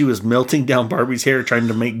Barbies, she was melting down Barbie's hair trying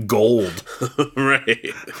to make gold. Right.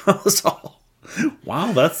 I was all,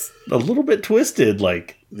 wow, that's a little bit twisted.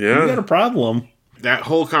 Yeah. You got a problem. That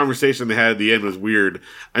whole conversation they had at the end was weird.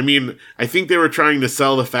 I mean, I think they were trying to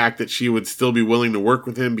sell the fact that she would still be willing to work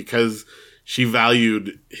with him because she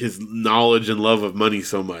valued his knowledge and love of money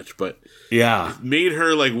so much. But yeah, it made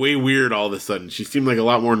her way weird all of a sudden. She seemed a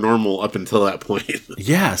lot more normal up until that point.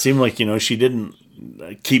 Yeah, it seemed like, she didn't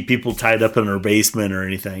keep people tied up in her basement or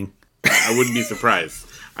anything. I wouldn't be surprised.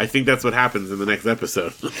 I think that's what happens in the next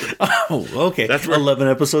episode. Oh, okay. That's 11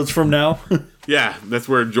 episodes from now. Yeah, that's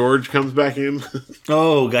where George comes back in.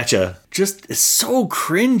 Oh, gotcha. Just so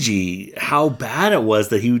cringy how bad it was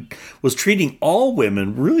that he was treating all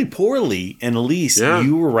women really poorly. And Elise,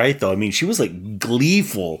 you were right, though. I mean, she was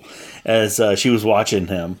gleeful as she was watching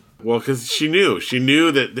him. Well, because she knew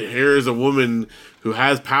that here is a woman who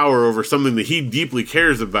has power over something that he deeply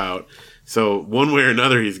cares about. So one way or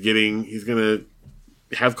another, he's going to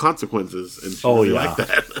have consequences, and she really liked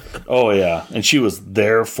that. Oh yeah, and she was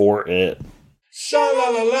there for it.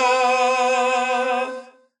 Sha-la-la-la.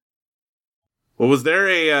 Well, was there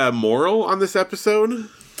a moral on this episode?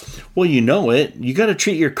 Well, you know it. You got to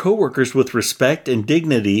treat your coworkers with respect and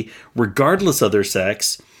dignity, regardless of their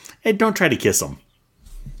sex, and don't try to kiss them.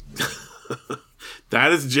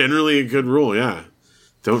 That is generally a good rule, yeah.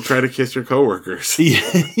 Don't try to kiss your coworkers.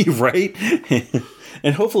 Right?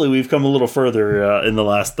 And hopefully we've come a little further in the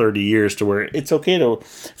last 30 years to where it's okay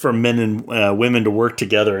for men and women to work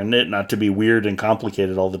together and it not to be weird and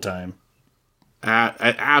complicated all the time.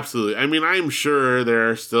 Absolutely. I mean, I'm sure there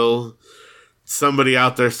are still somebody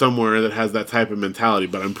out there somewhere that has that type of mentality,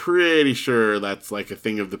 but I'm pretty sure that's like a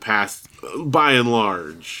thing of the past by and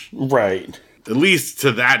large. Right. At least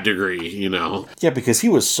to that degree, you know. Yeah, because he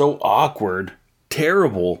was so awkward.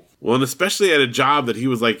 Terrible. Well, and especially at a job that he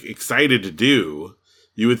was like excited to do.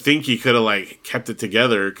 You would think he could have like kept it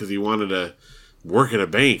together because he wanted to work at a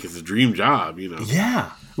bank. It's a dream job, you know.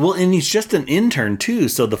 Yeah. Well, and he's just an intern too.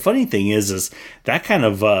 So the funny thing is that kind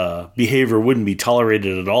of behavior wouldn't be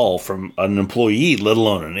tolerated at all from an employee, let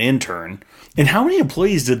alone an intern. And how many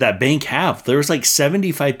employees did that bank have? There was like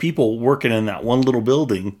 75 people working in that one little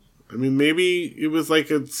building. I mean, maybe it was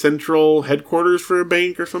like a central headquarters for a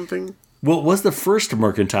bank or something. Well, it was the first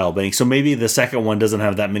mercantile bank, so maybe the second one doesn't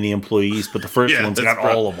have that many employees, but the first one's got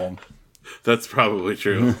all of them. That's probably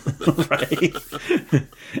true. Right?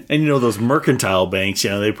 And, those mercantile banks,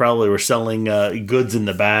 they probably were selling goods in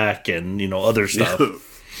the back and, other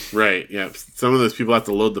stuff. Right, yeah. Some of those people have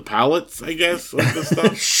to load the pallets, I guess, with this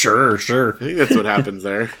stuff. Sure. I think that's what happens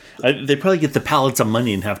there. They probably get the pallets of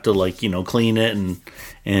money and have to, clean it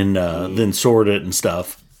and then sort it and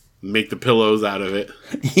stuff. Make the pillows out of it.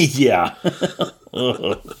 Yeah.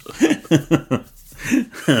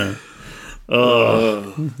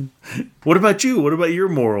 What about you? What about your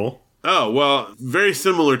moral? Oh, well, very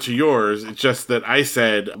similar to yours. It's just that I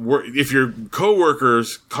said, if your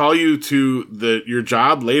coworkers call you to your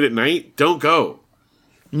job late at night, don't go.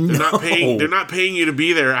 They're not paying you to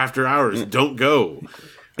be there after hours. Don't go.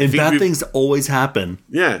 And bad things always happen.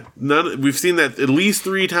 Yeah. We've seen that at least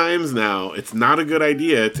 3 times now. It's not a good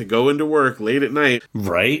idea to go into work late at night.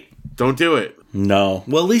 Right? Don't do it. No.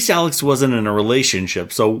 Well, at least Alex wasn't in a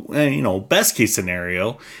relationship. So, best case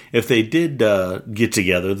scenario, if they did get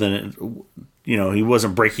together, then, he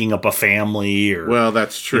wasn't breaking up a family or... Well,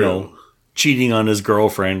 that's true. Cheating on his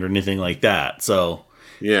girlfriend or anything like that. So,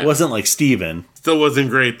 yeah. It wasn't like Steven. Still wasn't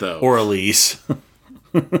great, though. Or Elise.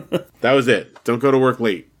 That was it. Don't go to work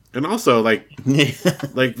late. And also,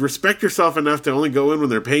 respect yourself enough to only go in when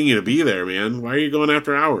they're paying you to be there, man. Why are you going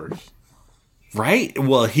after hours? Right?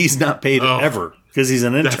 Well, he's not paid ever because he's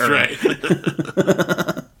an intern.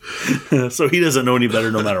 That's right. So he doesn't know any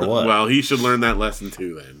better no matter what. Well, he should learn that lesson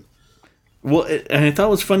too then. Well, and I thought it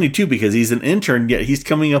was funny too because he's an intern, yet he's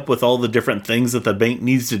coming up with all the different things that the bank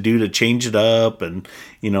needs to do to change it up and,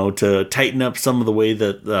 to tighten up some of the way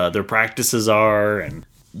that their practices are. And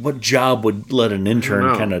what job would let an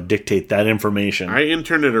intern kind of dictate that information? I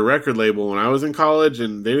interned at a record label when I was in college,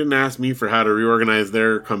 and they didn't ask me for how to reorganize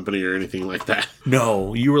their company or anything like that.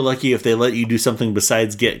 No, you were lucky if they let you do something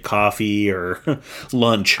besides get coffee or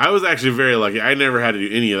lunch. I was actually very lucky. I never had to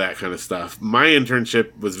do any of that kind of stuff. My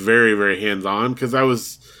internship was very, very hands-on because I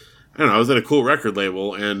was at a cool record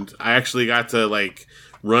label, and I actually got to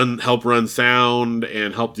help run sound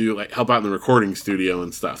and help out in the recording studio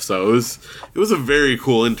and stuff. So it was a very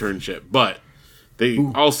cool internship, but I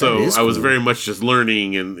was very much just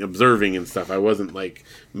learning and observing and stuff. I wasn't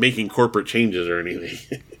making corporate changes or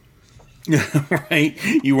anything. Right?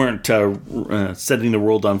 You weren't setting the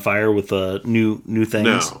world on fire with new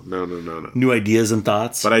things? No. New ideas and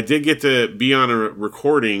thoughts? But I did get to be on a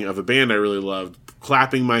recording of a band I really loved,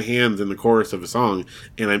 clapping my hands in the chorus of a song,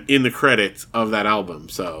 and I'm in the credits of that album.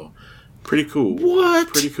 So, pretty cool.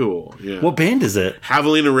 What? Pretty cool, yeah. What band is it?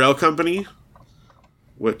 Javelina Rail Company.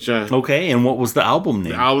 Which okay, and what was the album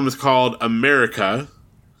name? The album is called America.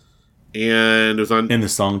 And it was on... And the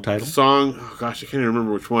song title? Oh gosh, I can't even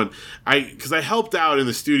remember which one. Because I helped out in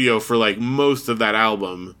the studio for most of that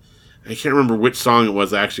album. I can't remember which song it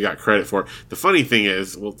was I actually got credit for. The funny thing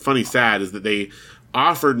is, sad, is that they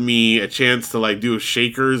offered me a chance to do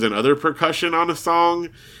shakers and other percussion on a song.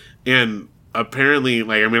 And apparently,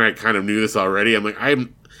 I kind of knew this already.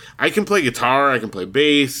 I can play guitar, I can play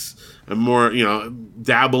bass. I'm more,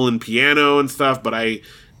 dabble in piano and stuff, but I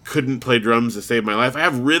couldn't play drums to save my life. I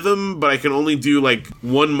have rhythm, but I can only do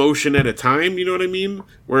one motion at a time, you know what I mean?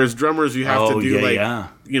 Whereas drummers, you have to do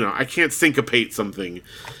I can't syncopate something.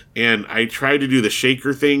 And I tried to do the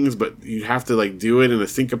shaker things, but you have to do it in a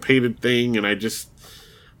syncopated thing, and I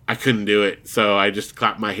couldn't do it. So I just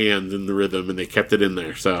clapped my hands in the rhythm, and they kept it in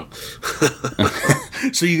there. So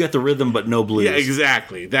So you got the rhythm, but no blues. Yeah,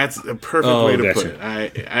 exactly. That's a perfect way to put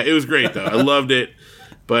it. It was great, though. I loved it.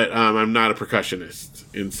 but I'm not a percussionist.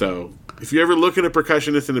 And so if you ever look at a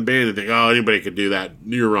percussionist in a band and think, oh, anybody could do that,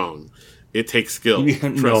 you're wrong. It takes skill.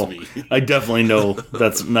 Trust me. I definitely know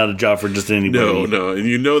that's not a job for just anybody. No. And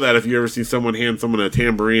you know that if you ever see someone hand someone a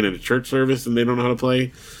tambourine at a church service and they don't know how to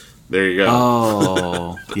play, there you go.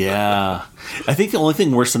 Oh, yeah. I think the only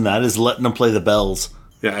thing worse than that is letting them play the bells.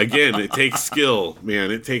 Yeah, again, it takes skill,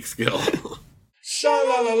 man. It takes skill.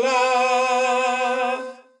 Sha-la-la-la.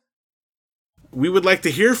 We would like to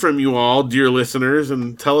hear from you all, dear listeners,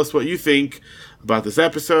 and tell us what you think about this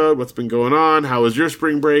episode, what's been going on, how was your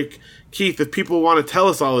spring break. Keith, if people want to tell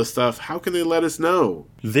us all this stuff, how can they let us know?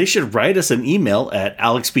 They should write us an email at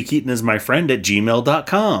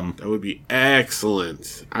alexpkeatonismyfriend@gmail.com. That would be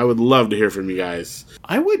excellent. I would love to hear from you guys.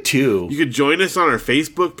 I would too. You could join us on our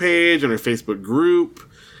Facebook page, on our Facebook group.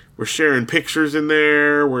 We're sharing pictures in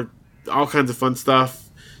there. We're all kinds of fun stuff.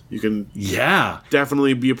 You can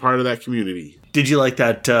definitely be a part of that community. Did you like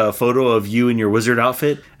that photo of you in your wizard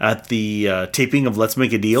outfit at the taping of Let's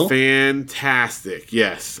Make a Deal? Fantastic.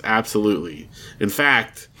 Yes, absolutely. In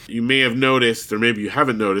fact, you may have noticed, or maybe you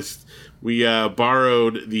haven't noticed, we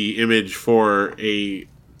borrowed the image for a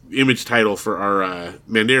image title for our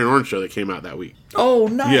Mandarin Orange show that came out that week. Oh,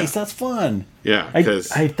 nice. Yeah. That's fun. Yeah. I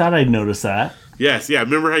thought I'd noticed that. Yes, yeah.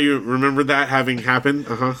 Remember how you remembered that having happened?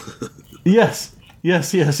 Uh-huh. Yes. Yeah.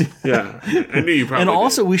 I knew you probably And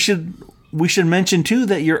also, did. we should mention, too,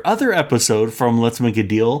 that your other episode from Let's Make a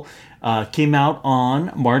Deal came out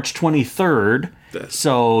on March 23rd.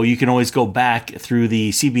 So you can always go back through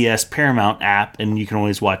the CBS Paramount app, and you can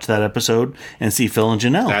always watch that episode and see Phil and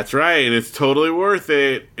Janelle. That's right, and it's totally worth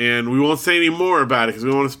it. And we won't say any more about it because we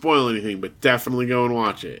don't want to spoil anything, but definitely go and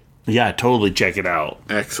watch it. Yeah, totally check it out.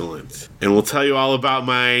 Excellent. And we'll tell you all about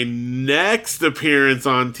my next appearance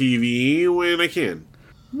on TV when I can.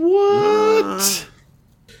 What?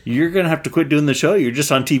 You're going to have to quit doing the show. You're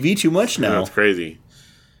just on TV too much now. That's crazy.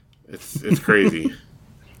 It's crazy.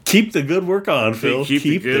 Keep the good work on, Phil. Keep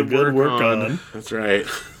the good work on. That's right.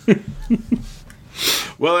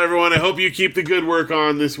 Well, everyone, I hope you keep the good work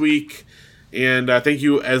on this week. And thank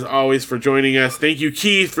you, as always, for joining us. Thank you,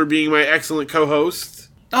 Keith, for being my excellent co-host.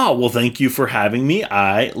 Oh, well, thank you for having me.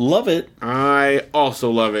 I love it. I also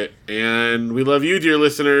love it. And we love you, dear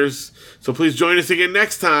listeners. So please join us again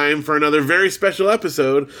next time for another very special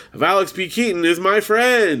episode of Alex P. Keaton is My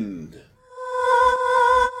Friend.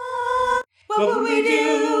 What would we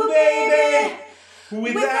do, baby,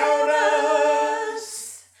 without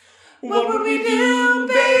us? What would we do,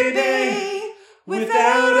 baby,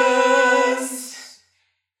 without us?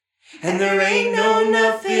 And there ain't no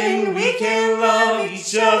nothing we can love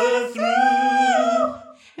each other through.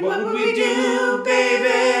 And what would we do,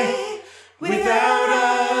 baby, without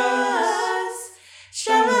us?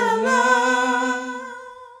 Sha-la-la.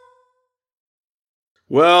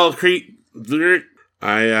 Well, we're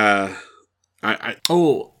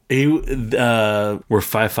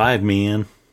 5-5, man.